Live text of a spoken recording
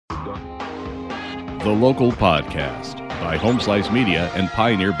The Local Podcast by Homeslice Media and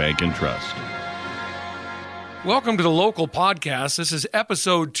Pioneer Bank and Trust. Welcome to The Local Podcast. This is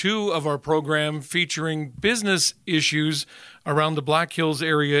episode 2 of our program featuring business issues around the Black Hills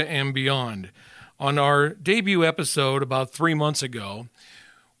area and beyond. On our debut episode about 3 months ago,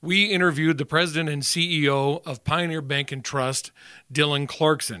 we interviewed the president and CEO of Pioneer Bank and Trust, Dylan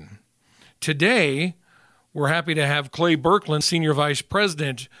Clarkson. Today, we're happy to have Clay Berkland, Senior Vice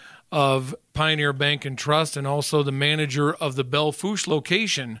President of Pioneer Bank and Trust and also the manager of the Belle Fourche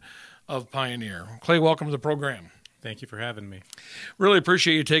location of Pioneer. Clay, welcome to the program. Thank you for having me. Really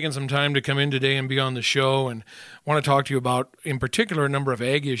appreciate you taking some time to come in today and be on the show, and want to talk to you about, in particular, a number of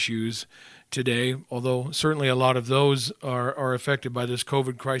ag issues today, although certainly a lot of those are affected by this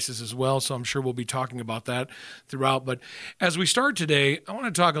COVID crisis as well, so I'm sure we'll be talking about that throughout. But as we start today, I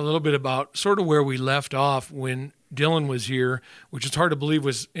want to talk a little bit about sort of where we left off when Dylan was here, which is hard to believe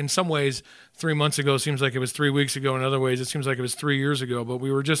was in some ways 3 months ago. Seems like it was 3 weeks ago. In other ways, it seems like it was 3 years ago. But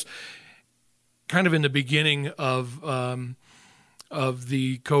we were just kind of in the beginning of the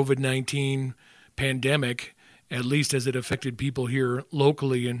COVID-19 pandemic, at least as it affected people here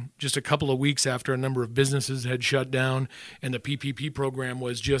locally. And just a couple of weeks after a number of businesses had shut down and the PPP program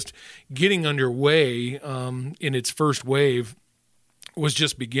was just getting underway in its first wave, was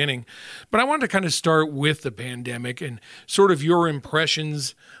just beginning. But I wanted to kind of start with the pandemic and sort of your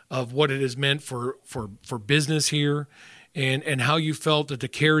impressions of what it has meant for business here, and how you felt that the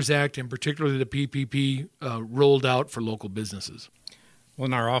CARES Act and particularly the PPP rolled out for local businesses. Well,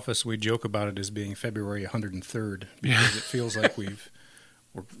 in our office, we joke about it as being February 103rd because it feels like we're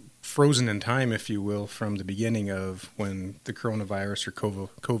frozen in time, if you will, from the beginning of when the coronavirus or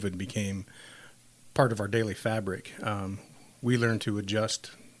COVID became part of our daily fabric. We learned to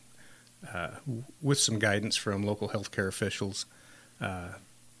adjust with some guidance from local healthcare officials.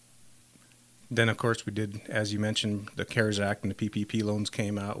 Then, of course, we did, as you mentioned, the CARES Act and the PPP loans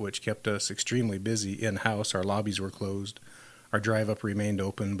came out, which kept us extremely busy in-house. Our lobbies were closed. Our drive-up remained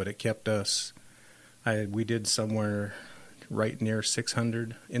open, but it kept us, we did somewhere right near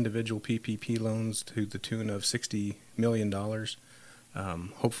 600 individual PPP loans to the tune of $60 million,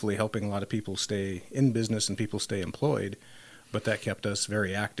 hopefully helping a lot of people stay in business and people stay employed. But that kept us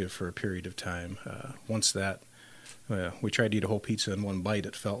very active for a period of time. Once that, we tried to eat a whole pizza in one bite,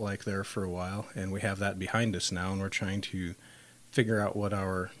 it felt like there for a while, and we have that behind us now, and we're trying to figure out what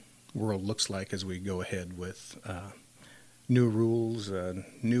our world looks like as we go ahead with new rules,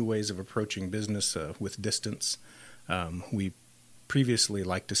 new ways of approaching business with distance. We previously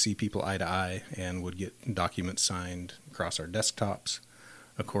liked to see people eye to eye and would get documents signed across our desktops.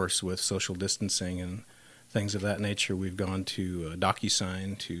 Of course, with social distancing and things of that nature, we've gone to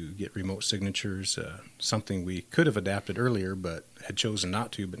DocuSign to get remote signatures, something we could have adapted earlier but had chosen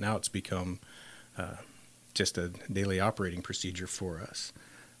not to, but now it's become just a daily operating procedure for us.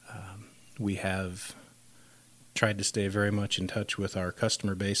 We have tried to stay very much in touch with our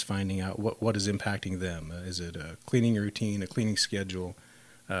customer base, finding out what is impacting them. Is it a cleaning routine, a cleaning schedule,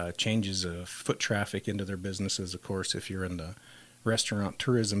 changes of foot traffic into their businesses? Of course, if you're in the restaurant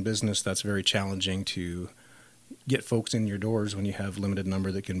tourism business, that's very challenging to get folks in your doors when you have limited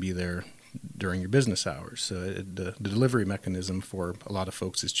number that can be there during your business hours. So the delivery mechanism for a lot of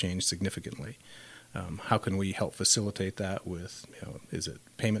folks has changed significantly. How can we help facilitate that with, is it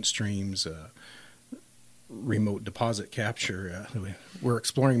payment streams, remote deposit capture? We're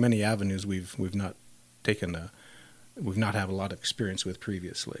exploring many avenues we've not had a lot of experience with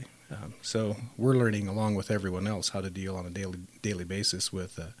previously. So we're learning along with everyone else how to deal on a daily basis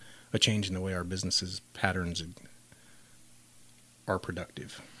with a change in the way our businesses patterns are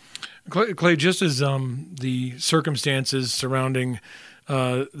productive. Clay, just as the circumstances surrounding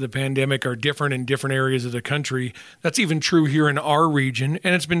the pandemic are different in different areas of the country, that's even true here in our region,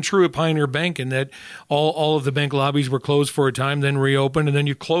 and it's been true at Pioneer Bank in that all of the bank lobbies were closed for a time, then reopened, and then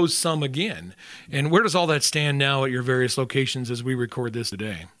you closed some again. And where does all that stand now at your various locations as we record this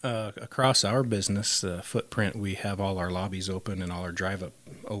today? Across our business footprint, we have all our lobbies open and all our drive-up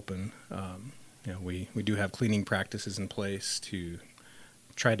open. We do have cleaning practices in place to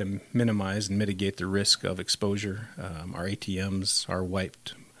try to minimize and mitigate the risk of exposure. Our ATMs are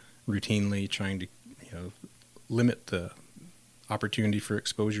wiped routinely, trying to limit the opportunity for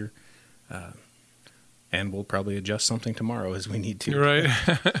exposure. And we'll probably adjust something tomorrow as we need to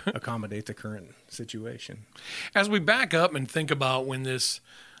accommodate the current situation. As we back up and think about when this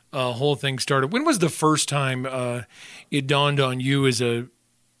whole thing started, when was the first time it dawned on you as a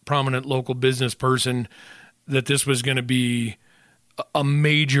prominent local business person that this was going to be a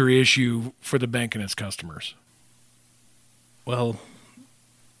major issue for the bank and its customers? Well,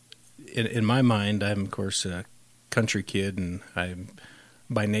 in my mind, I'm, of course, a country kid, and I'm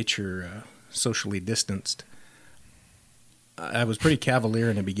by nature socially distanced. I was pretty cavalier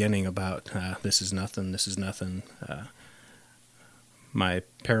in the beginning about this is nothing. My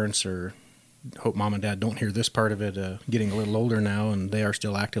parents hope Mom and Dad don't hear this part of it, getting a little older now, and they are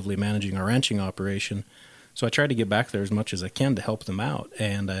still actively managing our ranching operation. So I tried to get back there as much as I can to help them out.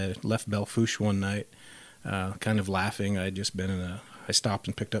 And I left Belle Fourche one night, kind of laughing. I had just been I stopped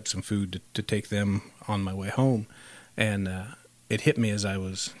and picked up some food to take them on my way home. And it hit me as I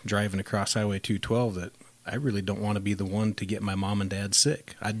was driving across Highway 212 that I really don't want to be the one to get my mom and dad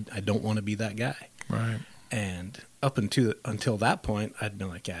sick. I don't want to be that guy. Right. And up until that point, I'd been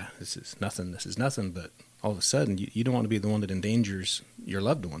like, yeah, this is nothing. But all of a sudden, you don't want to be the one that endangers your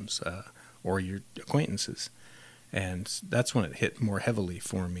loved ones or your acquaintances. And that's when it hit more heavily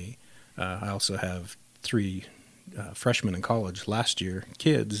for me. I also have 3 freshmen in college last year,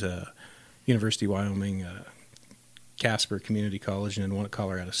 kids, University of Wyoming, Casper Community College, and then one at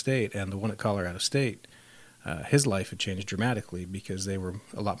Colorado State. And the one at Colorado State, his life had changed dramatically because they were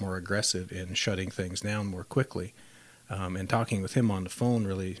a lot more aggressive in shutting things down more quickly. And talking with him on the phone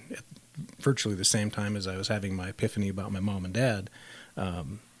really at virtually the same time as I was having my epiphany about my mom and dad,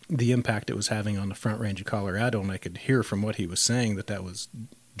 the impact it was having on the Front Range of Colorado, and I could hear from what he was saying that was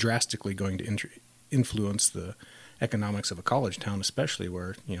drastically going to influence the economics of a college town, especially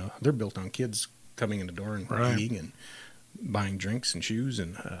where, they're built on kids coming in the door and eating and buying drinks and shoes,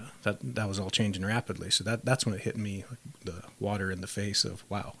 and that was all changing rapidly. So that's when it hit me, like the water in the face of,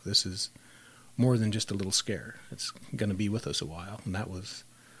 wow, this is more than just a little scare. It's going to be with us a while. And that was,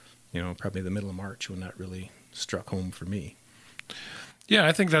 probably the middle of March when that really struck home for me. Yeah,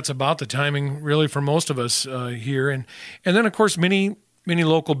 I think that's about the timing really for most of us here. And then, of course, many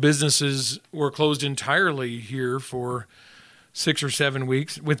local businesses were closed entirely here for 6 or 7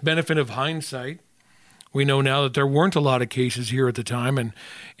 weeks. With benefit of hindsight, we know now that there weren't a lot of cases here at the time, and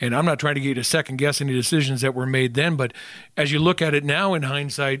I'm not trying to get you to second guess any decisions that were made then, but as you look at it now in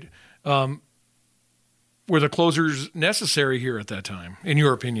hindsight, were the closures necessary here at that time, in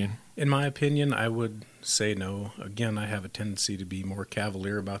your opinion? In my opinion, I would say no. Again, I have a tendency to be more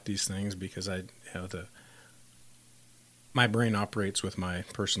cavalier about these things because my brain operates with my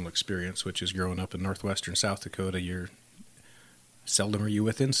personal experience, which is growing up in northwestern South Dakota. Seldom are you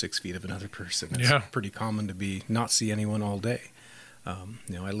within 6 feet of another person. It's pretty common to not see anyone all day.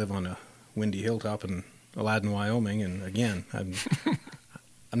 I live on a windy hilltop in Aladdin, Wyoming, and again,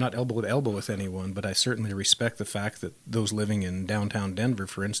 I'm not elbow to elbow with anyone, but I certainly respect the fact that those living in downtown Denver,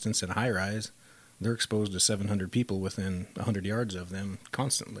 for instance, in high-rise, they're exposed to 700 people within 100 yards of them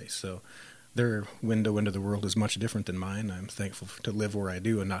constantly. So their window into the world is much different than mine. I'm thankful to live where I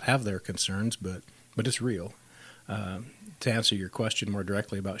do and not have their concerns, but it's real. To answer your question more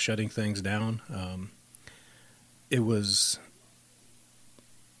directly about shutting things down, it was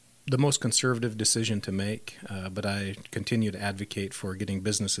the most conservative decision to make, but I continue to advocate for getting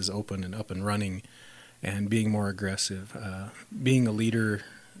businesses open and up and running and being more aggressive. Being a leader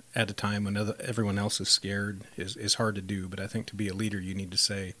at a time when everyone else is scared is hard to do, but I think to be a leader you need to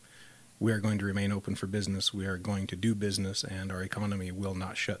say, we are going to remain open for business, we are going to do business, and our economy will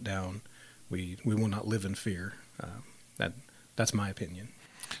not shut down. We will not live in fear. That's my opinion.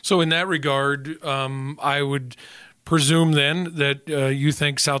 So in that regard, I would presume then that you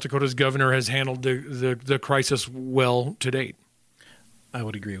think South Dakota's governor has handled the crisis well to date. I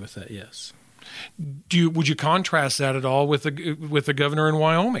would agree with that, yes. Would you contrast that at all with the governor in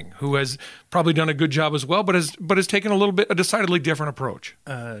Wyoming, who has probably done a good job as well, but has taken a decidedly different approach?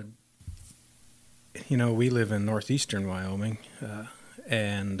 We live in northeastern Wyoming,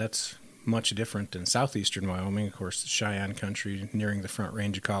 and that's much different than southeastern Wyoming. Of course, Cheyenne country, nearing the Front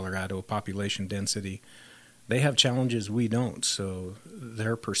Range of Colorado, population density. They have challenges we don't, so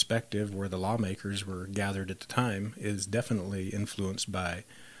their perspective, where the lawmakers were gathered at the time, is definitely influenced by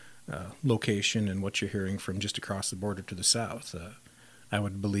location and what you're hearing from just across the border to the south. I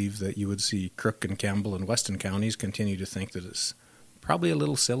would believe that you would see Crook and Campbell and Weston counties continue to think that it's probably a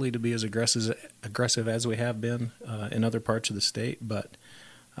little silly to be as aggressive as we have been in other parts of the state, but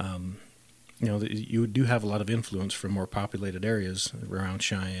you do have a lot of influence from more populated areas around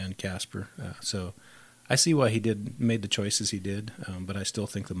Cheyenne, Casper. So I see why he made the choices he did, but I still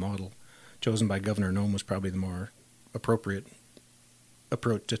think the model chosen by Governor Noem was probably the more appropriate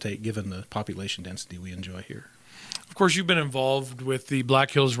approach to take given the population density we enjoy here. Of course, you've been involved with the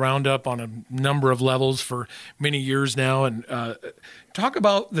Black Hills Roundup on a number of levels for many years now. And talk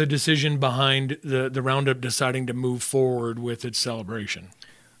about the decision behind the Roundup deciding to move forward with its celebration.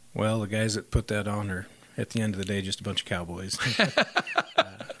 Well, the guys that put that on are, at the end of the day, just a bunch of cowboys.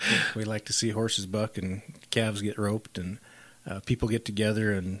 We like to see horses buck and calves get roped, and people get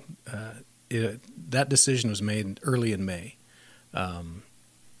together. And that decision was made early in May.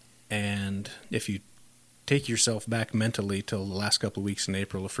 And if you take yourself back mentally till the last couple of weeks in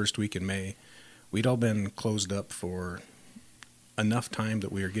April, the first week in May, we'd all been closed up for enough time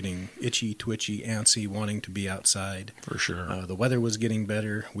that we were getting itchy, twitchy, antsy, wanting to be outside. For sure. The weather was getting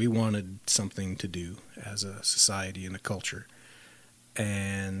better. We wanted something to do as a society and a culture.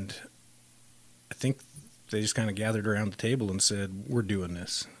 And I think they just kind of gathered around the table and said, we're doing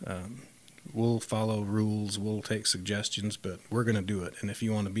this. We'll follow rules, we'll take suggestions, but we're going to do it. And if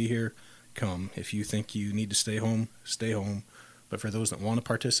you want to be here, come. If you think you need to stay home, stay home. But for those that want to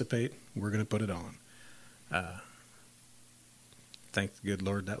participate, we're going to put it on. Thank the good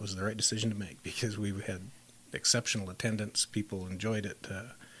Lord that was the right decision to make, because we had exceptional attendance. People enjoyed it.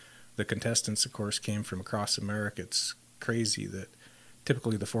 The contestants, of course, came from across America. It's crazy that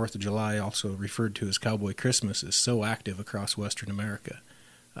typically the 4th of July, also referred to as Cowboy Christmas, is so active across Western America.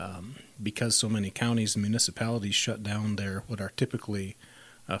 Because so many counties and municipalities shut down their what are typically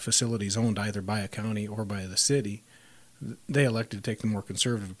facilities owned either by a county or by the city, they elected to take the more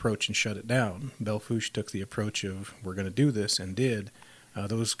conservative approach and shut it down. Belle Fourche took the approach of, we're going to do this, and did.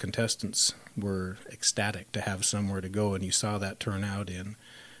 Those contestants were ecstatic to have somewhere to go, and you saw that turn out in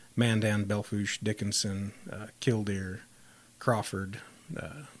Mandan, Belle Fourche, Dickinson, Killdeer, Crawford.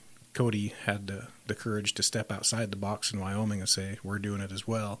 Cody had the courage to step outside the box in Wyoming and say, we're doing it as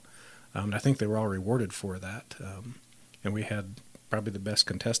well. And I think they were all rewarded for that. And we had probably the best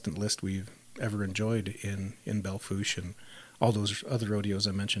contestant list we've ever enjoyed in Belle Fourche, and all those other rodeos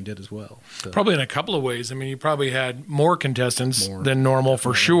I mentioned did as well. So, probably in a couple of ways. I mean, you probably had more contestants than normal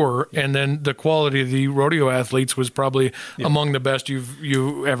for sure, yeah. And then the quality of the rodeo athletes was probably among the best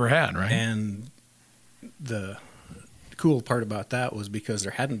you ever had, right? And the cool part about that was because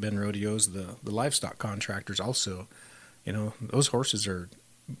there hadn't been rodeos, the livestock contractors also, those horses are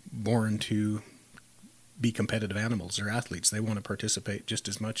born to be competitive animals. They're athletes. They want to participate just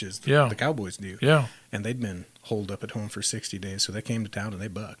as much as the cowboys do. Yeah. And they'd been holed up at home for 60 days, so they came to town and they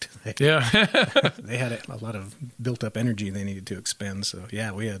bucked. They had a lot of built-up energy they needed to expend. So,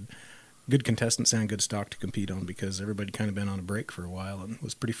 we had good contestants and good stock to compete on because everybody kind of been on a break for a while and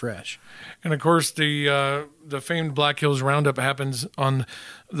was pretty fresh. And, of course, the famed Black Hills Roundup happens on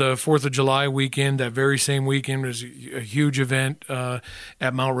the 4th of July weekend. That very same weekend was a huge event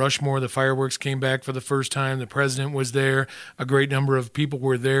at Mount Rushmore. The fireworks came back for the first time. The president was there. A great number of people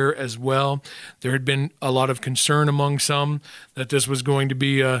were there as well. There had been a lot of concern among some that this was going to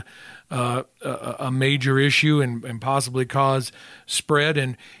be a major issue and possibly cause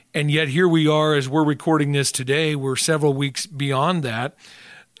spread. And yet here we are as we're recording this today. We're several weeks beyond that.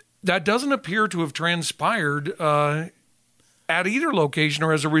 That doesn't appear to have transpired at either location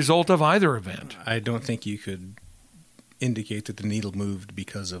or as a result of either event. I don't think you could indicate that the needle moved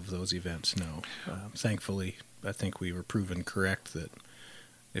because of those events, no. Thankfully, I think we were proven correct that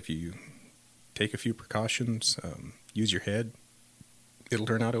if you take a few precautions, use your head, it'll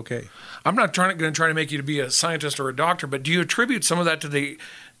turn out okay. I'm not going to try to make you to be a scientist or a doctor, but do you attribute some of that to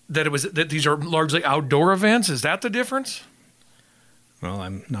that these are largely outdoor events? Is that the difference? Well,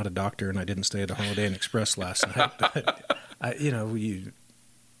 I'm not a doctor, and I didn't stay at a Holiday Inn Express last night. But you're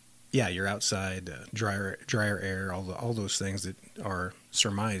outside, drier air, all those things that are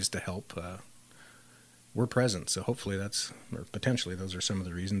surmised to help. We're present, so hopefully potentially those are some of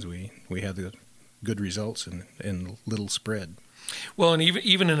the reasons we had the good results and little spread. Well, and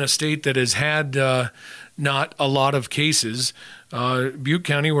even in a state that has had not a lot of cases, Butte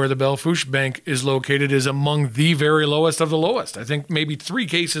County, where the Belle Fourche Bank is located, is among the very lowest of the lowest. I think maybe 3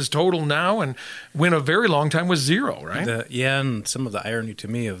 cases total now, and when a very long time was 0, right? And some of the irony to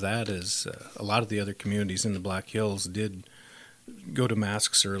me of that is a lot of the other communities in the Black Hills did go to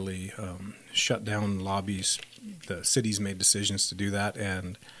masks early, shut down lobbies. The cities made decisions to do that,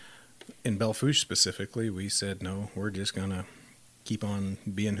 and in Belle Fourche specifically, we said, no, we're just going to keep on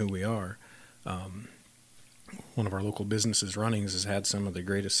being who we are. One of our local businesses, Runnings, has had some of the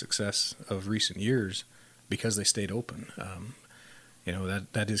greatest success of recent years because they stayed open.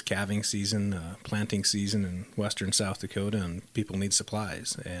 That is calving season, planting season in western South Dakota, and people need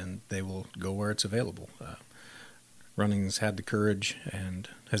supplies, and they will go where it's available. Runnings had the courage and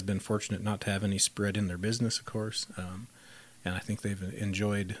has been fortunate not to have any spread in their business, of course, and I think they've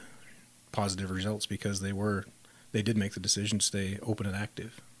enjoyed positive results because they did make the decision to stay open and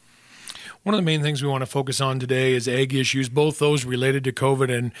active. One of the main things we want to focus on today is ag issues, both those related to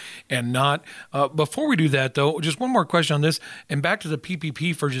COVID and not. Before we do that, though, just one more question on this, and back to the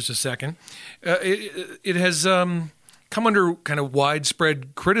PPP for just a second. It has come under kind of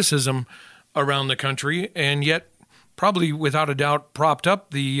widespread criticism around the country, and yet probably without a doubt propped up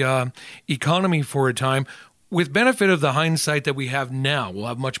the economy for a time. With benefit of the hindsight that we have now, we'll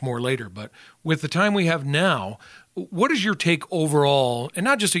have much more later, but with the time we have now, what is your take overall, and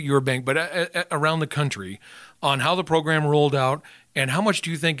not just at your bank, but around the country, on how the program rolled out, and how much do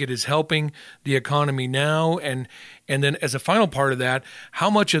you think it is helping the economy now? And then as a final part of that, how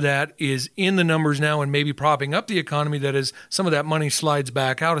much of that is in the numbers now and maybe propping up the economy, that as some of that money slides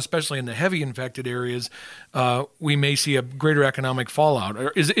back out, especially in the heavy infected areas, we may see a greater economic fallout? Or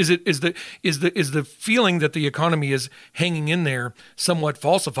is the feeling that the economy is hanging in there somewhat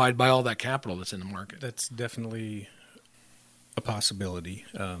falsified by all that capital that's in the market? That's definitely a possibility.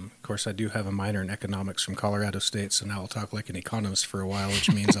 Of course, I do have a minor in economics from Colorado State, so now I'll talk like an economist for a while,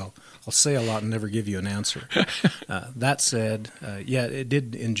 which means I'll say a lot and never give you an answer. That said, yeah, it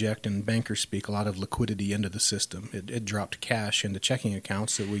did inject, in banker speak, a lot of liquidity into the system. It dropped cash into checking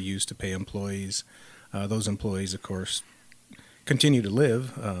accounts that we use to pay employees. Those employees, of course, continue to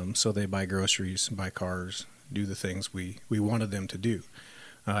live, so they buy groceries, buy cars, do the things we wanted them to do.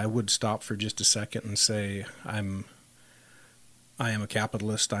 I would stop for just a second and say I am a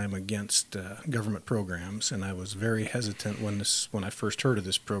capitalist. I am against government programs, and I was very hesitant when I first heard of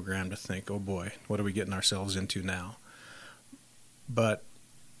this program to think, oh boy, what are we getting ourselves into now? But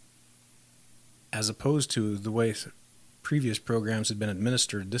as opposed to the way previous programs had been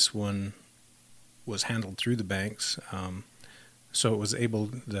administered, this one was handled through the banks, so it was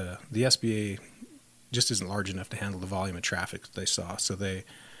able, the SBA just isn't large enough to handle the volume of traffic that they saw. So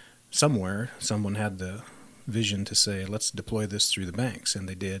someone had the vision to say, let's deploy this through the banks, and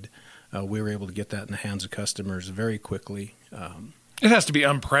they did. We were able to get that in the hands of customers very quickly. It has to be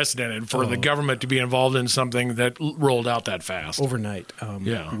unprecedented for the government to be involved in something that rolled out that fast. Overnight.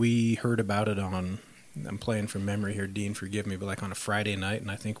 Yeah. We heard about it on, I'm playing from memory here, Dean, forgive me, but like on a Friday night, and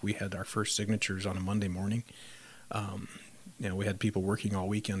I think we had our first signatures on a Monday morning. We had people working all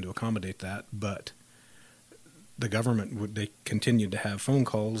weekend to accommodate that, but the government, they continued to have phone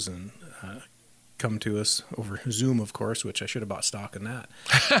calls and come to us over Zoom, of course, which I should have bought stock in that.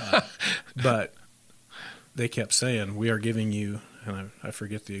 But they kept saying, we are giving you, and I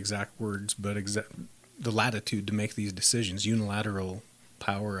forget the exact words, but the latitude to make these decisions, unilateral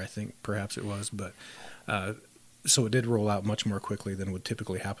power, I think perhaps it was. But so it did roll out much more quickly than would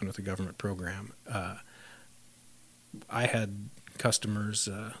typically happen with a government program. I had customers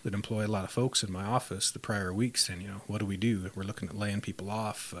that employ a lot of folks in my office the prior weeks saying, what do we do? We're looking at laying people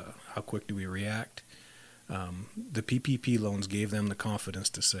off. How quick do we react? The PPP loans gave them the confidence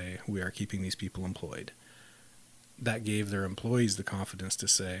to say, we are keeping these people employed. That gave their employees the confidence to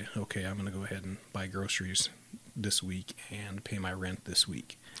say, okay, I'm going to go ahead and buy groceries this week and pay my rent this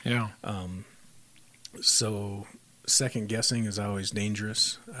week. Yeah. So second guessing is always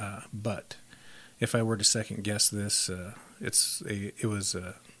dangerous, but if I were to second guess this, it was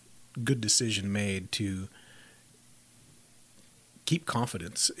a good decision made to keep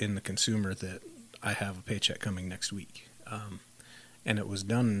confidence in the consumer that I have a paycheck coming next week. And it was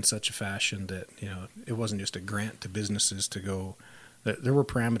done in such a fashion that, it wasn't just a grant to businesses to go. There were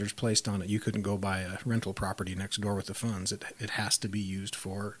parameters placed on it. You couldn't go buy a rental property next door with the funds. It has to be used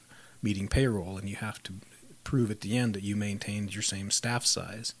for meeting payroll, and you have to prove at the end that you maintained your same staff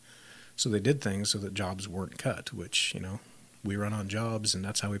size. So they did things so that jobs weren't cut, which, we run on jobs, and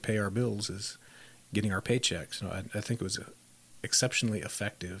that's how we pay our bills, is getting our paychecks. So I think it was exceptionally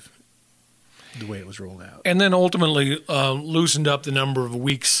effective the way it was rolled out. And then ultimately loosened up the number of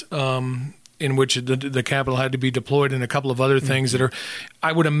weeks in which the capital had to be deployed, and a couple of other things that are,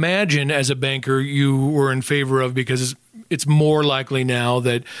 I would imagine as a banker, you were in favor of, because it's more likely now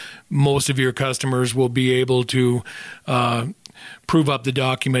that most of your customers will be able to prove up the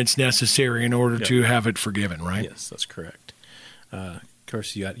documents necessary in order to have it forgiven, right? Yes, that's correct. Of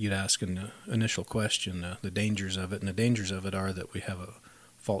course, you'd ask in the initial question the dangers of it, and the dangers of it are that we have a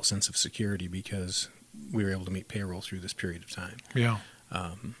false sense of security because we were able to meet payroll through this period of time. Yeah.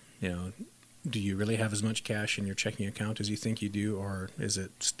 Do you really have as much cash in your checking account as you think you do, or is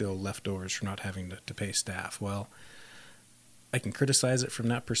it still leftovers for not having to pay staff? Well, I can criticize it from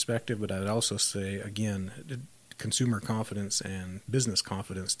that perspective, but I would also say, again, consumer confidence and business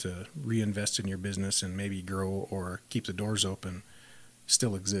confidence to reinvest in your business and maybe grow or keep the doors open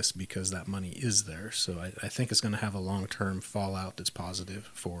still exists because that money is there. So I think it's going to have a long-term fallout that's positive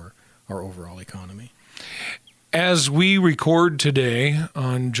for our overall economy. As we record today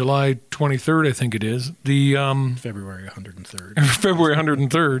on July 23rd, I think it is, the February 103rd. February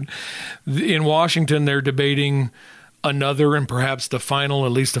 103rd, in Washington, they're debating another and perhaps the final,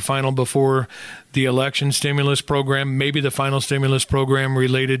 at least the final before the election stimulus program, maybe the final stimulus program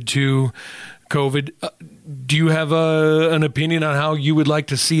related to COVID. Do you have an opinion on how you would like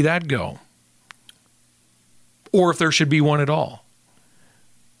to see that go? Or if there should be one at all?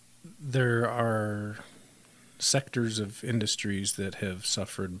 There are sectors of industries that have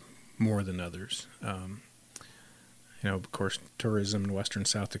suffered more than others. Of course, tourism in western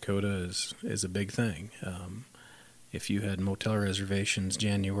South Dakota is a big thing. If you had motel reservations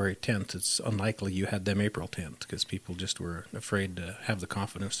January 10th, it's unlikely you had them April 10th because people just were afraid to have the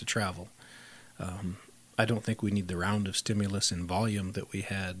confidence to travel. I don't think we need the round of stimulus in volume that we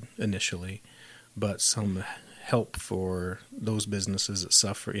had initially, but some help for those businesses that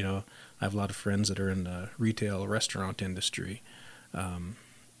suffer. I have a lot of friends that are in the retail restaurant industry.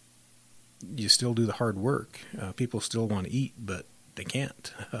 You still do the hard work. People still want to eat, but they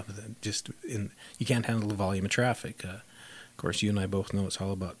can't. You can't handle the volume of traffic. Of course, you and I both know it's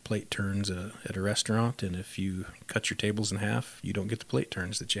all about plate turns at a restaurant, and if you cut your tables in half, you don't get the plate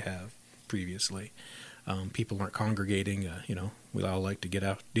turns that you have previously. People aren't congregating. We all like to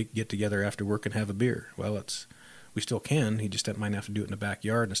get together after work and have a beer. Well, we still can. You just might have to do it in the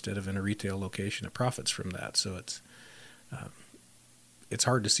backyard instead of in a retail location that profits from that. So it's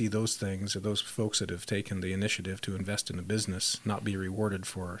hard to see those things, or those folks that have taken the initiative to invest in a business, not be rewarded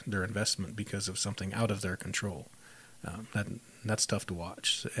for their investment because of something out of their control. That's tough to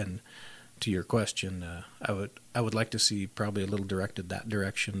watch. And to your question, I would like to see probably a little directed that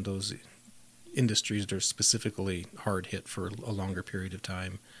direction. Those industries that are specifically hard hit for a longer period of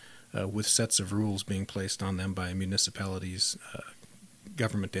time, with sets of rules being placed on them by municipalities,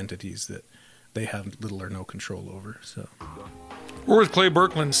 government entities that they have little or no control over. So. We're with Clay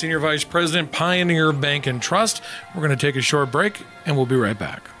Birkeland, Senior Vice President, Pioneer Bank and Trust. We're going to take a short break, and we'll be right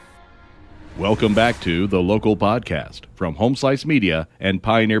back. Welcome back to the Local Podcast from Home Slice Media and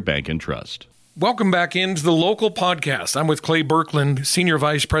Pioneer Bank and Trust. Welcome back into the Local Podcast. I'm with Clay Birkeland, Senior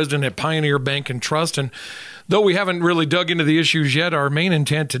Vice President at Pioneer Bank and Trust. And though we haven't really dug into the issues yet, our main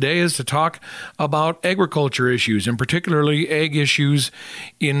intent today is to talk about agriculture issues, and particularly ag issues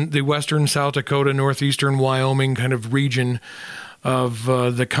in the western South Dakota, northeastern Wyoming kind of region of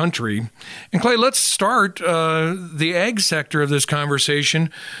the country. And Clay, let's start the ag sector of this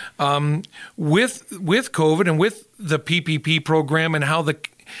conversation with COVID and with the PPP program, and how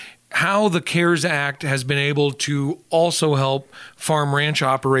the CARES Act has been able to also help farm ranch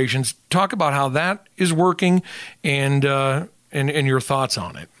operations. Talk about how that is working and your thoughts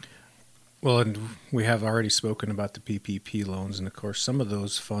on it. Well, and we have already spoken about the PPP loans, and of course some of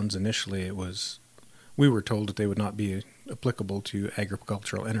those funds initially we were told that they would not be applicable to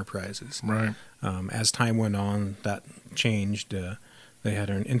agricultural enterprises. Right. As time went on, that changed. They had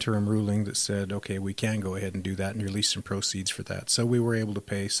an interim ruling that said, okay, we can go ahead and do that and release some proceeds for that. So we were able to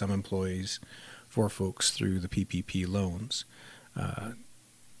pay some employees for folks through the PPP loans.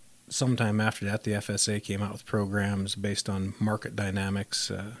 Sometime after that, the FSA came out with programs based on market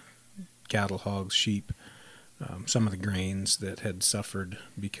dynamics, cattle, hogs, sheep, some of the grains that had suffered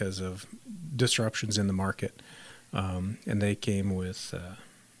because of disruptions in the market. And they came with,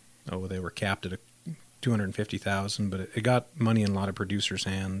 they were capped at $250,000, but it got money in a lot of producers'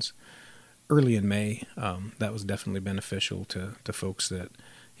 hands early in May. That was definitely beneficial to folks that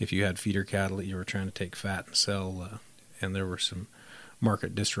if you had feeder cattle that you were trying to take fat and sell, and there were some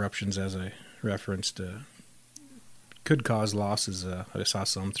market disruptions, as I referenced, could cause losses. I saw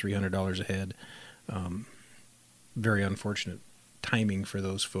some $300 a head. Very unfortunate timing for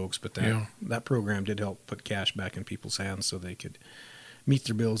those folks, but that program did help put cash back in people's hands so they could meet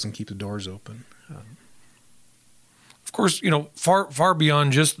their bills and keep the doors open. Of course, far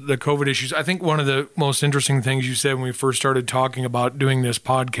beyond just the COVID issues, I think one of the most interesting things you said when we first started talking about doing this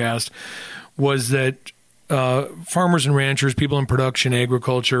podcast was that farmers and ranchers, people in production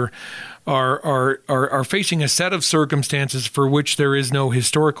agriculture, are facing a set of circumstances for which there is no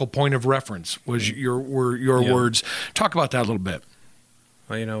historical point of reference. Was your words? Talk about that a little bit.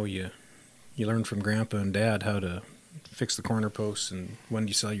 Well, you learn from Grandpa and Dad how to fix the corner posts and when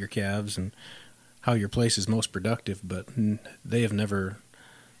you sell your calves and how your place is most productive, but they have never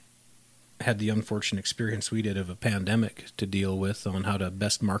had the unfortunate experience we did of a pandemic to deal with on how to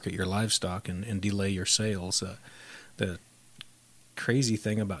best market your livestock and delay your sales. The crazy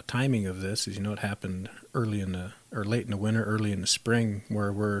thing about timing of this is, it happened late in the winter, early in the spring,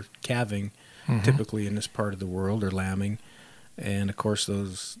 where we're calving typically in this part of the world, or lambing, and of course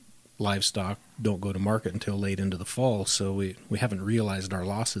those livestock don't go to market until late into the fall, so we haven't realized our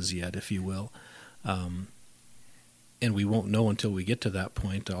losses yet, if you will. And we won't know until we get to that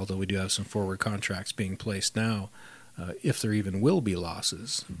point, although we do have some forward contracts being placed now. if there even will be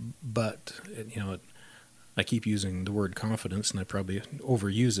losses. But, I keep using the word confidence, and I probably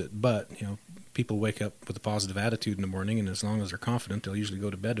overuse it, but, people wake up with a positive attitude in the morning, and as long as they're confident, they'll usually go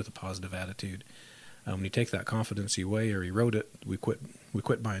to bed with a positive attitude. When you take that confidence away or erode it, we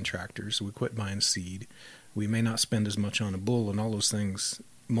quit buying tractors, we quit buying seed. We may not spend as much on a bull, and all those things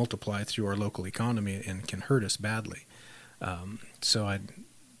multiply through our local economy and can hurt us badly.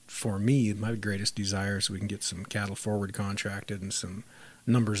 For me, my greatest desire is we can get some cattle forward contracted and some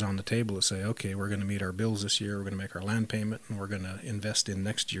numbers on the table to say, okay, we're going to meet our bills this year, we're going to make our land payment, and we're going to invest in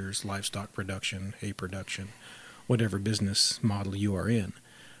next year's livestock production, hay production, whatever business model you are in.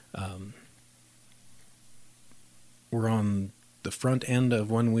 We're on the front end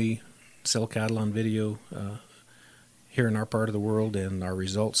of when we sell cattle on video here in our part of the world, and our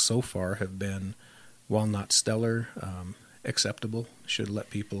results so far have been, while not stellar, acceptable. Should let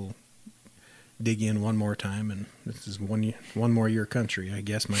people dig in one more time, and this is one more year country, I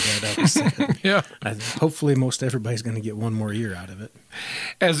guess my dad always said. Yeah. Hopefully most everybody's going to get one more year out of it.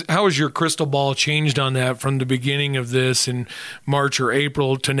 How has your crystal ball changed on that from the beginning of this in March or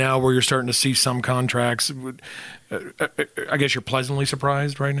April to now, where you're starting to see some contracts? I guess you're pleasantly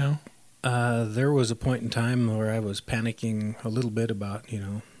surprised right now? There was a point in time where I was panicking a little bit about,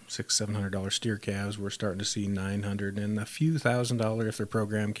 $600-700 steer calves. We're starting to see $900 and a few $1,000 if they're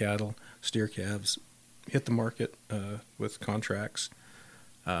program cattle. Steer calves hit the market with contracts.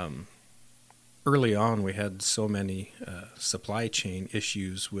 Early on, we had so many supply chain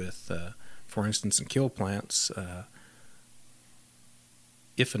issues with, for instance, in kill plants.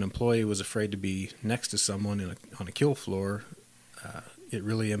 If an employee was afraid to be next to someone on a kill floor, it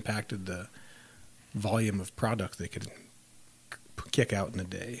really impacted the volume of product they could kick out in a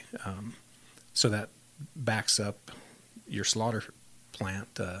day. So that backs up your slaughter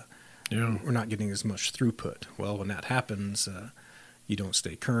plant. We're not getting as much throughput. Well, when that happens, you don't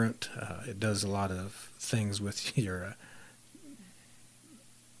stay current. It does a lot of things with your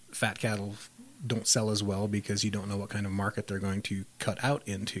fat cattle don't sell as well because you don't know what kind of market they're going to cut out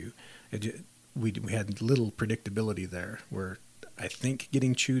into. We had little predictability there. We're, I think,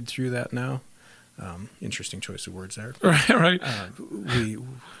 getting chewed through that now. Interesting choice of words there. Right.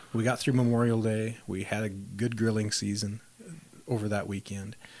 We got through Memorial Day. We had a good grilling season over that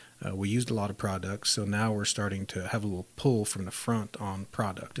weekend. We used a lot of products, so now we're starting to have a little pull from the front on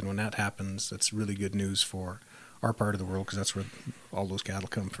product. And when that happens, that's really good news for our part of the world because that's where all those cattle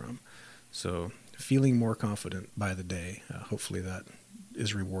come from. So feeling more confident by the day. Hopefully that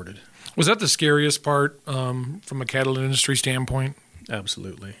is rewarded. Was that the scariest part from a cattle industry standpoint?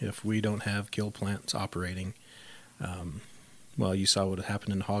 Absolutely. If we don't have kill plants operating, you saw what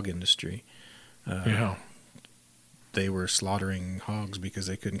happened in the hog industry. They were slaughtering hogs because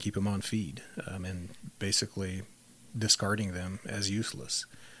they couldn't keep them on feed and basically discarding them as useless.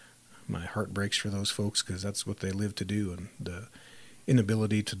 My heart breaks for those folks because that's what they live to do, and the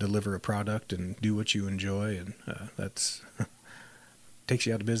inability to deliver a product and do what you enjoy, and that's takes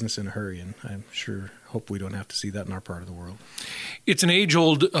you out of business in a hurry, and I'm sure hope we don't have to see that in our part of the world. It's an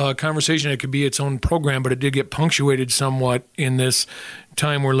age-old conversation. It could be its own program, but it did get punctuated somewhat in this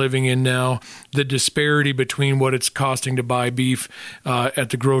time we're living in now. The disparity between what it's costing to buy beef at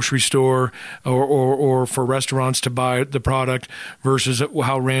the grocery store or for restaurants to buy the product versus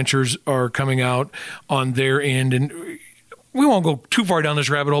how ranchers are coming out on their end. And we won't go too far down this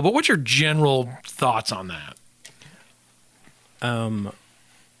rabbit hole, but what's your general thoughts on that?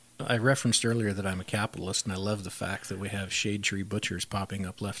 I referenced earlier that I'm a capitalist, and I love the fact that we have shade tree butchers popping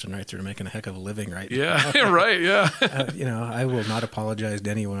up left and right. They're making a heck of a living right now. Yeah, right, yeah. I will not apologize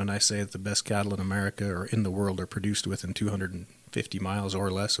to anyone when I say that the best cattle in America or in the world are produced within 250 miles or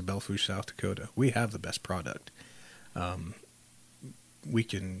less of Belle Fourche, South Dakota. We have the best product. We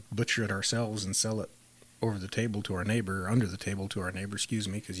can butcher it ourselves and sell it over the table to our neighbor, or under the table to our neighbor,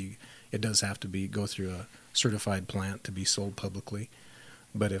 because it does have to go through a certified plant to be sold publicly.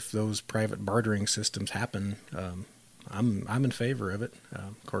 But if those private bartering systems happen, I'm in favor of it.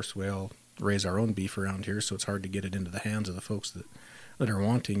 Of course, we all raise our own beef around here, so it's hard to get it into the hands of the folks that are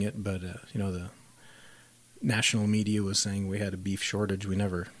wanting it. But the national media was saying we had a beef shortage. We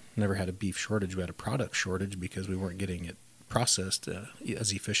never had a beef shortage. We had a product shortage because we weren't getting it processed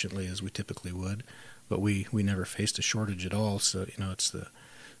as efficiently as we typically would. But we never faced a shortage at all. So it's the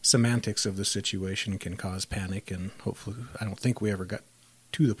semantics of the situation can cause panic, and hopefully, I don't think we ever got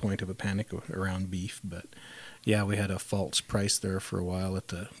to the point of a panic around beef, but yeah, we had a false price there for a while. At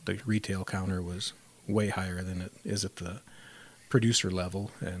the retail counter was way higher than it is at the producer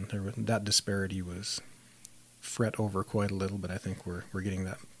level, and that disparity was fret over quite a little, but I think we're getting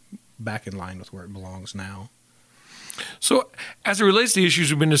that back in line with where it belongs now. So as it relates to the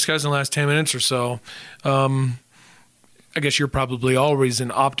issues we've been discussing the last 10 minutes or so, I guess you're probably always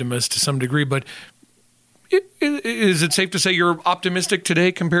an optimist to some degree, but is it safe to say you're optimistic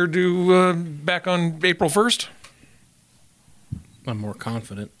today compared to back on April 1st? I'm more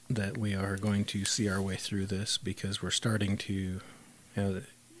confident that we are going to see our way through this because we're starting to,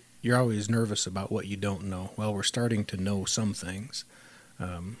 you're always nervous about what you don't know. Well, we're starting to know some things.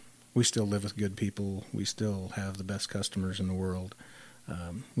 We still live with good people. We still have the best customers in the world.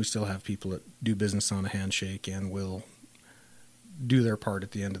 We still have people that do business on a handshake and will do their part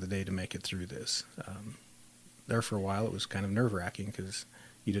at the end of the day to make it through this. There for a while, it was kind of nerve-wracking because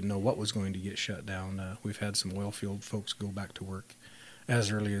you didn't know what was going to get shut down. We've had some oil field folks go back to work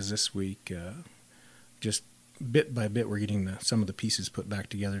as early as this week. Just bit by bit, we're getting some of the pieces put back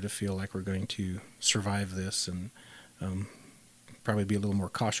together to feel like we're going to survive this and probably be a little more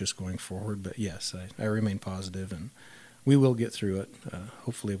cautious going forward. But yes, I remain positive, and we will get through it.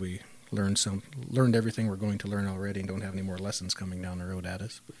 Hopefully we learned everything we're going to learn already and don't have any more lessons coming down the road at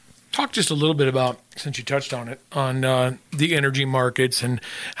us. Talk just a little bit about, since you touched on it, on the energy markets and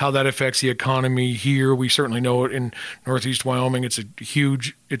how that affects the economy here. We certainly know it in Northeast Wyoming. It's a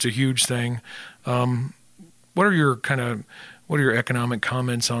huge thing. What are your economic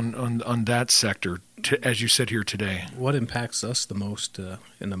comments on that sector as you sit here today? What impacts us the most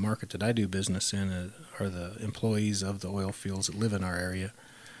in the market that I do business in are the employees of the oil fields that live in our area.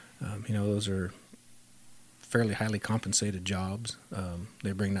 Those are fairly highly compensated jobs.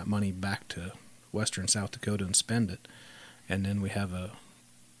 They bring that money back to western South Dakota and spend it. And then we have a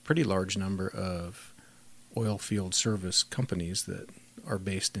pretty large number of oil field service companies that are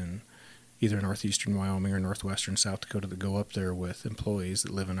based in either northeastern Wyoming or northwestern South Dakota that go up there with employees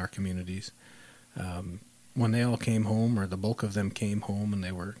that live in our communities. When they all came home, or the bulk of them came home, and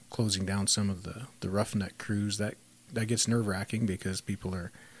they were closing down some of the roughneck crews, that gets nerve-wracking because people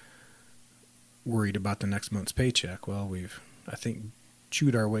are worried about the next month's paycheck. Well, we've, I think,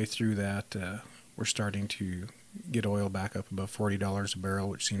 chewed our way through that. We're starting to get oil back up above $40 a barrel,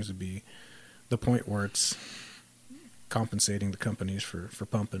 which seems to be the point where it's compensating the companies for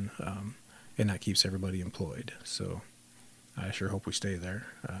pumping, and that keeps everybody employed. So I sure hope we stay there.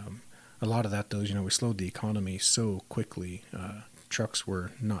 A lot of that, though, we slowed the economy so quickly. Trucks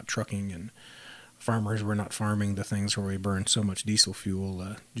were not trucking, and farmers were not farming. The things where we burned so much diesel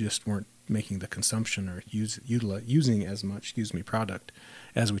fuel just weren't making the consumption or using as much product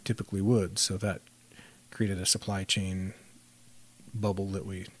as we typically would. So that created a supply chain bubble that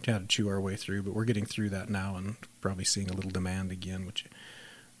we had to chew our way through. But we're getting through that now and probably seeing a little demand again, which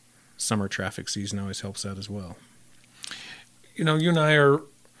summer traffic season always helps out as well. You and I are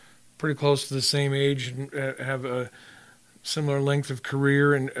pretty close to the same age and have a similar length of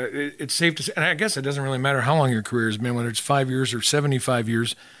career, and it's safe to say, and I guess it doesn't really matter how long your career has been, whether it's 5 years or 75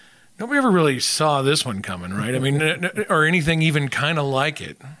 years, nobody ever really saw this one coming, right? I mean, or anything even kind of like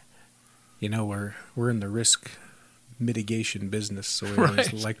it. We're in the risk mitigation business, so we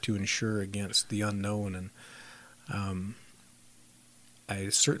always like to insure against the unknown, and I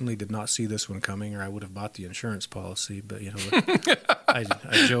certainly did not see this one coming, or I would have bought the insurance policy. But I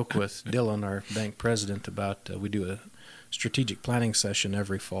joke with Dylan, our bank president, about we do a strategic planning session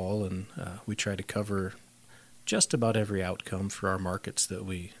every fall, and we try to cover just about every outcome for our markets that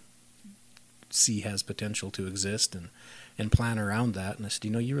we see has potential to exist, and plan around that. And I said,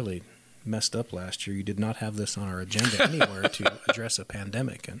 you really messed up last year. You did not have this on our agenda anywhere to address a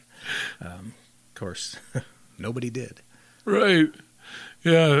pandemic, and of course, nobody did. Right.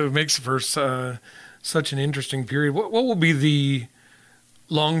 Yeah, it makes for such an interesting period. What will be the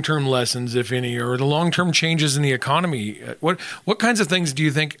long-term lessons, if any, or the long-term changes in the economy? What kinds of things do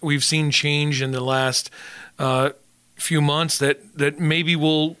you think we've seen change in the last few months that maybe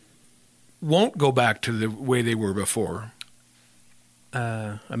won't go back to the way they were before?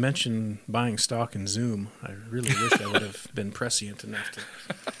 I mentioned buying stock in Zoom. I really wish I would have been prescient enough to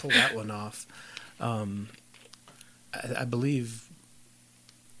pull that one off. I believe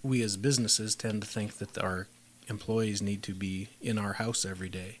we as businesses tend to think that our employees need to be in our house every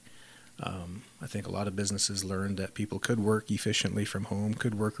day. I think a lot of businesses learned that people could work efficiently from home,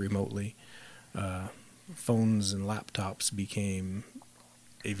 could work remotely. Phones and laptops became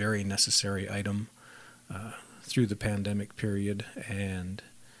a very necessary item through the pandemic period, and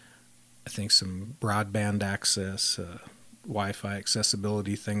I think some broadband access, Wi-Fi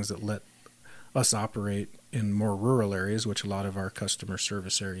accessibility, things that let us operate in more rural areas, which a lot of our customer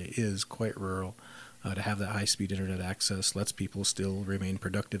service area is quite rural. To have that high-speed internet access lets people still remain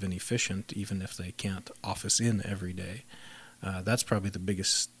productive and efficient, even if they can't office in every day. That's probably the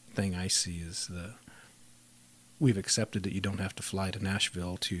biggest thing I see is we've accepted that you don't have to fly to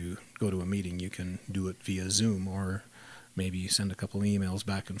Nashville to go to a meeting. You can do it via Zoom, or maybe you send a couple emails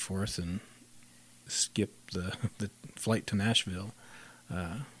back and forth and skip the flight to Nashville.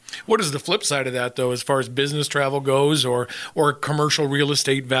 What is the flip side of that, though, as far as business travel goes, or commercial real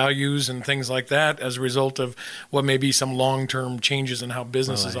estate values and things like that, as a result of what may be some long-term changes in how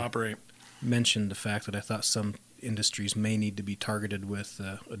businesses operate? Mentioned the fact that I thought some industries may need to be targeted with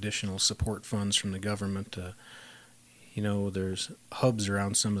additional support funds from the government. There's hubs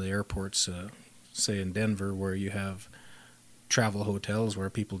around some of the airports, say in Denver, where you have travel hotels where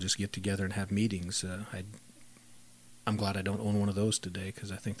people just get together and have meetings. I'm glad I don't own one of those today,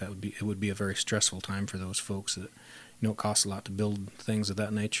 because I think it would be a very stressful time for those folks. That it costs a lot to build things of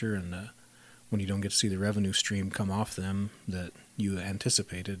that nature, and when you don't get to see the revenue stream come off them that you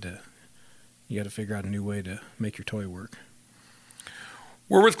anticipated, you got to figure out a new way to make your toy work.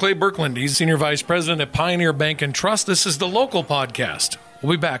 We're with Clay Birkeland. He's Senior Vice President at Pioneer Bank and Trust. This is the Local Podcast.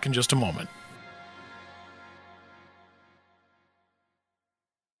 We'll be back in just a moment.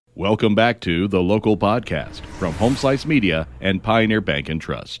 Welcome back to the Local Podcast from Home Slice Media and Pioneer Bank and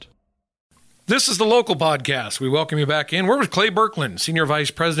Trust. This is the Local Podcast. We welcome you back in. We're with Clay Birkeland, Senior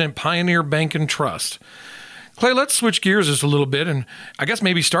Vice President, Pioneer Bank and Trust. Clay, let's switch gears just a little bit, and I guess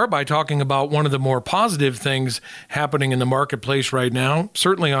maybe start by talking about one of the more positive things happening in the marketplace right now,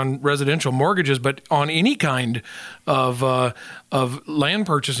 certainly on residential mortgages, but on any kind of land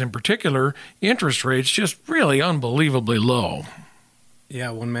purchase in particular. Interest rates just really unbelievably low.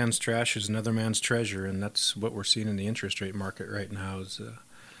 Yeah, one man's trash is another man's treasure, and that's what we're seeing in the interest rate market right now.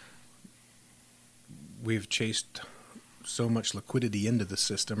 We've chased so much liquidity into the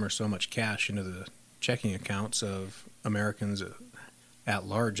system, or so much cash into the checking accounts of Americans at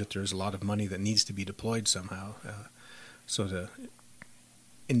large, that there's a lot of money that needs to be deployed somehow. So to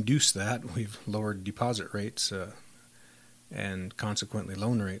induce that, we've lowered deposit rates and consequently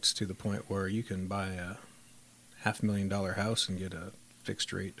loan rates to the point where you can buy a $500,000 house and get a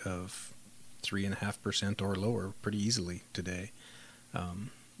fixed rate of 3.5% or lower pretty easily today.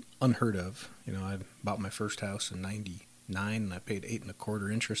 Unheard of. I bought my first house in '99, and I paid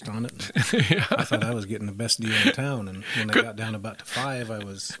 8.25% interest on it. Yeah. I thought I was getting the best deal in town, and when I got down about to 5, I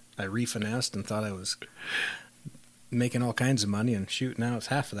refinanced and thought I was making all kinds of money, and shoot, now it's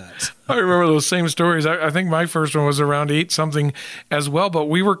half of that. I remember those same stories. I think my first one was around 8 something as well, but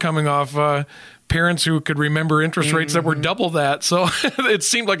we were coming off parents who could remember interest rates that were double that, so it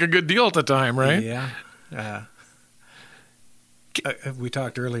seemed like a good deal at the time, right? Yeah. We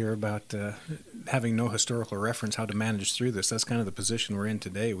talked earlier about having no historical reference how to manage through this. That's kind of the position we're in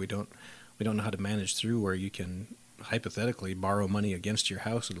today. We don't know how to manage through where you can hypothetically borrow money against your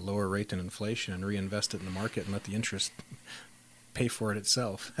house at a lower rate than inflation and reinvest it in the market and let the interest pay for it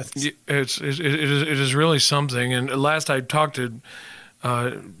itself. It is really something. And last I talked to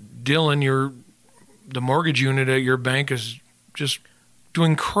Dylan, the mortgage unit at your bank is just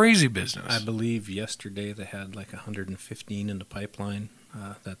doing crazy business. I believe yesterday they had like 115 in the pipeline.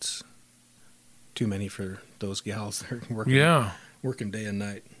 That's too many for those gals. They're working day and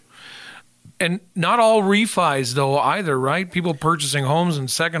night. And not all refis, though, either, right? People purchasing homes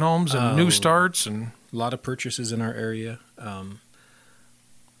and second homes and new starts. And a lot of purchases in our area. I'm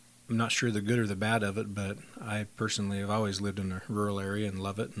not sure the good or the bad of it, but I personally have always lived in a rural area and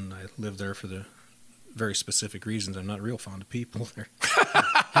love it, and I live there for the very specific reasons. I'm not real fond of people. They're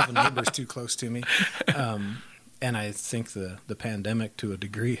having neighbors too close to me. And I think the pandemic, to a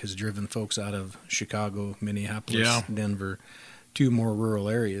degree, has driven folks out of Chicago, Minneapolis, Denver, to more rural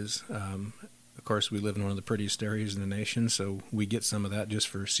areas. Of course, we live in one of the prettiest areas in the nation, so we get some of that just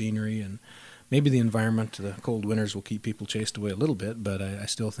for scenery, and maybe the environment, the cold winters will keep people chased away a little bit, but I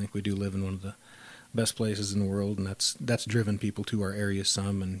still think we do live in one of the best places in the world, and that's driven people to our area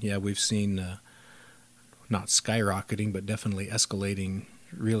some. And yeah, we've seen not skyrocketing, but definitely escalating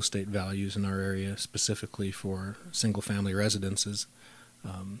real estate values in our area, specifically for single-family residences.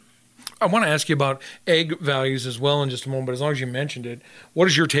 I want to ask you about egg values as well in just a moment, but as long as you mentioned it, what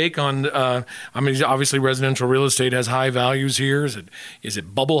is your take on, obviously residential real estate has high values here. Is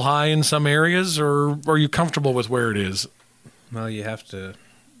it bubble high in some areas, or are you comfortable with where it is? Well, you have to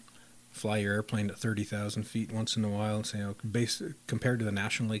fly your airplane at 30,000 feet once in a while and say, compared to the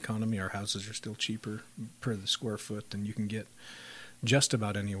national economy, our houses are still cheaper per the square foot than you can get just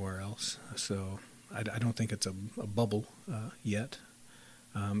about anywhere else. So I don't think it's a bubble yet.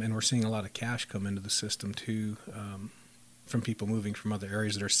 And we're seeing a lot of cash come into the system, too, from people moving from other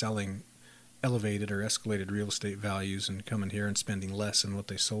areas that are selling elevated or escalated real estate values and coming here and spending less than what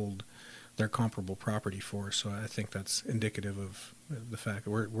they sold their comparable property for. So I think that's indicative of the fact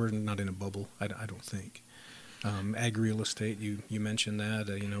that we're not in a bubble, I don't think. Ag real estate, you mentioned that.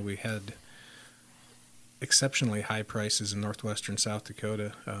 We had exceptionally high prices in northwestern South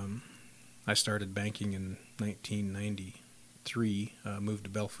Dakota. I started banking in 1993, moved to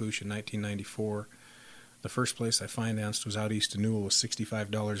Belle Fourche in 1994. The first place I financed was out east of Newell with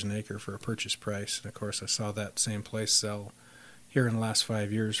 $65 an acre for a purchase price. And of course, I saw that same place sell here in the last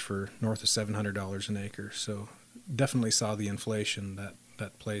 5 years for north of $700 an acre. So definitely saw the inflation.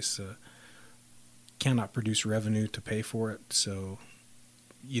 That place cannot produce revenue to pay for it. So,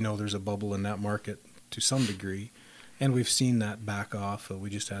 there's a bubble in that market to some degree. And we've seen that back off. We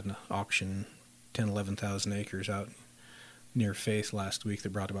just had an auction, 11,000 acres out near Faith last week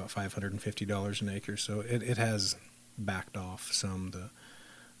that brought about $550 an acre. So it has backed off some. The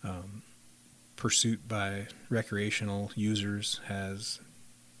pursuit by recreational users has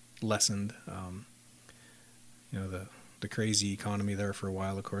lessened. The crazy economy there for a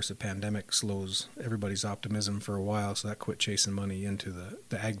while. Of course, the pandemic slows everybody's optimism for a while, so that quit chasing money into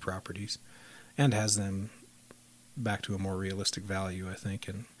the ag properties and has them back to a more realistic value, I think.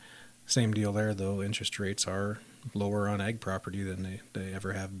 And same deal there, though. Interest rates are lower on ag property than they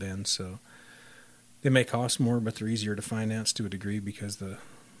ever have been. So they may cost more, but they're easier to finance to a degree because the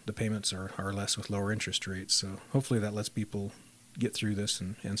payments are less with lower interest rates. So hopefully that lets people get through this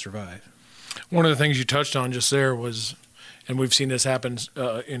and survive. One of the things you touched on just there was, and we've seen this happen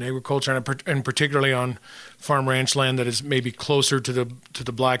in agriculture and particularly on farm ranch land that is maybe closer to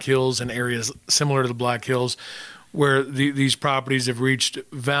the Black Hills and areas similar to the Black Hills, where these properties have reached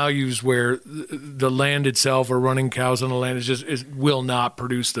values where the land itself or running cows on the land will not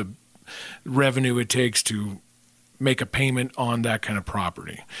produce the revenue it takes to make a payment on that kind of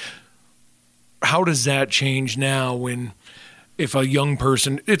property. How does that change now if a young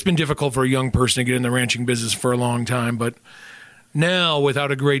person, it's been difficult for a young person to get in the ranching business for a long time, but now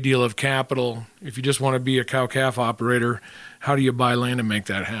without a great deal of capital, if you just want to be a cow-calf operator, how do you buy land and make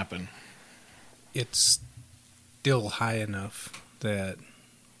that happen? It's still high enough that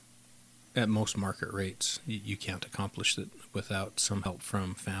at most market rates, you can't accomplish it without some help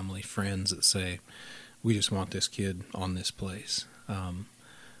from family, friends that say, we just want this kid on this place. Of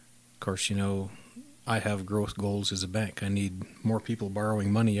course, I have growth goals as a bank. I need more people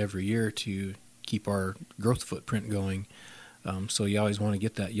borrowing money every year to keep our growth footprint going. So you always want to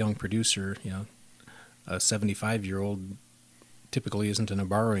get that young producer. A 75-year-old typically isn't in a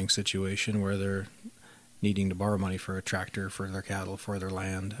borrowing situation where they're needing to borrow money for a tractor, for their cattle, for their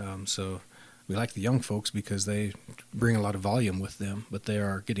land. So we like the young folks because they bring a lot of volume with them, but they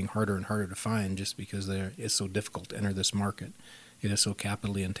are getting harder and harder to find just because it's so difficult to enter this market. It is so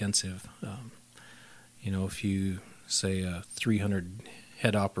capitally intensive. If you say a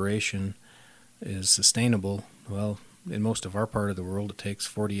 300-head operation is sustainable, well, in most of our part of the world, it takes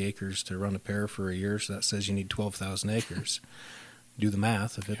 40 acres to run a pair for a year, so that says you need 12,000 acres. Do the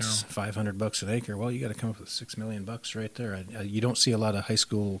math. If it's $500 an acre, well, you got to come up with $6 million right there. You don't see a lot of high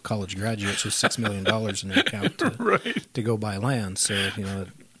school, college graduates with $6 million in their account to go buy land. So,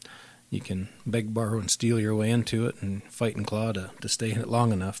 you can beg, borrow, and steal your way into it and fight and claw to stay in it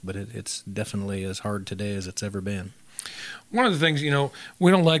long enough, but it's definitely as hard today as it's ever been. One of the things,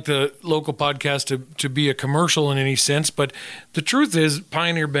 we don't like the local podcast to be a commercial in any sense, but the truth is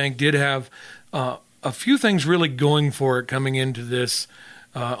Pioneer Bank did have a few things really going for it coming into this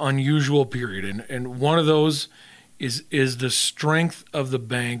unusual period. And one of those is the strength of the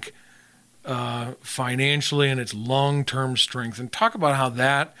bank financially and its long-term strength. And talk about how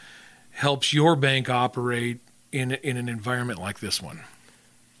that helps your bank operate in an environment like this one.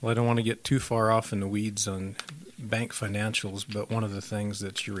 Well, I don't want to get too far off in the weeds on bank financials, but one of the things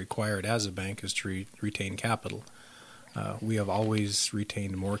that you're required as a bank is to retain capital. We have always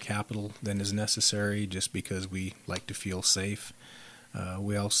retained more capital than is necessary just because we like to feel safe.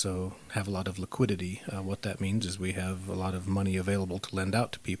 We also have a lot of liquidity. What that means is we have a lot of money available to lend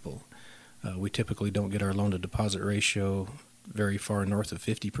out to people. We typically don't get our loan-to-deposit ratio very far north of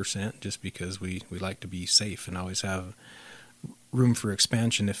 50% just because we like to be safe and always have room for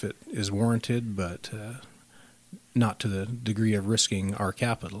expansion if it is warranted, but not to the degree of risking our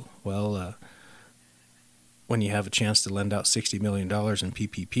capital. Well, when you have a chance to lend out $60 million in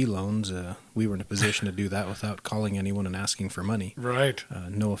PPP loans, we were in a position to do that without calling anyone and asking for money. Right.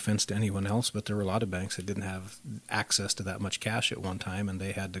 No offense to anyone else, but there were a lot of banks that didn't have access to that much cash at one time, and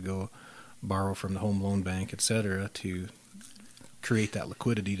they had to go borrow from the home loan bank, et cetera, to create that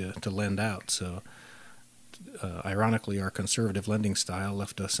liquidity to lend out. So ironically, our conservative lending style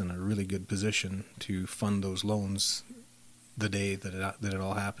left us in a really good position to fund those loans the day that it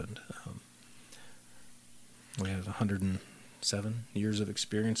all happened. We have 107 years of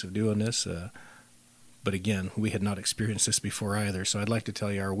experience of doing this. But again, we had not experienced this before either. So I'd like to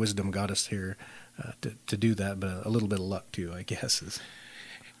tell you our wisdom got us here to do that, but a little bit of luck too, I guess.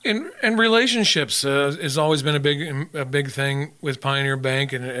 And relationships has always been a big thing with Pioneer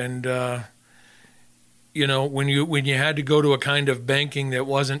Bank, and when you had to go to a kind of banking that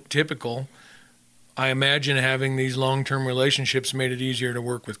wasn't typical, I imagine having these long-term relationships made it easier to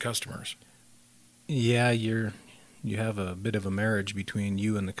work with customers. Yeah, you have a bit of a marriage between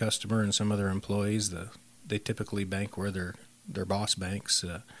you and the customer and some other employees. They typically bank where their boss banks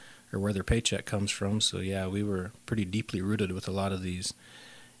or where their paycheck comes from. So yeah, we were pretty deeply rooted with a lot of these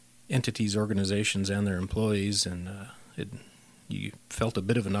entities, organizations, and their employees, and you felt a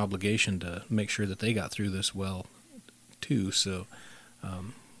bit of an obligation to make sure that they got through this well too. So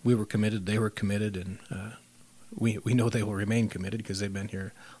we were committed, they were committed, and we know they will remain committed because they've been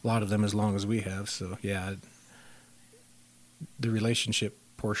here, a lot of them, as long as we have. So yeah, the relationship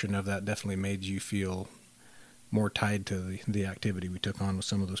portion of that definitely made you feel more tied to the activity we took on with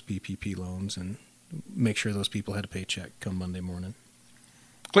some of those PPP loans, and make sure those people had a paycheck come Monday morning.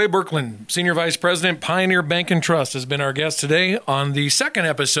 Clay Birkeland, Senior Vice President, Pioneer Bank and Trust, has been our guest today on the second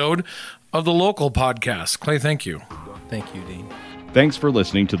episode of the Local Podcast. Clay, thank you. Thank you, Dean. Thanks for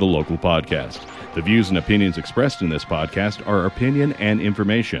listening to the Local Podcast. The views and opinions expressed in this podcast are opinion and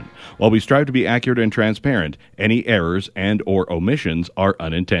information. While we strive to be accurate and transparent, any errors and/or omissions are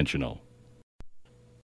unintentional.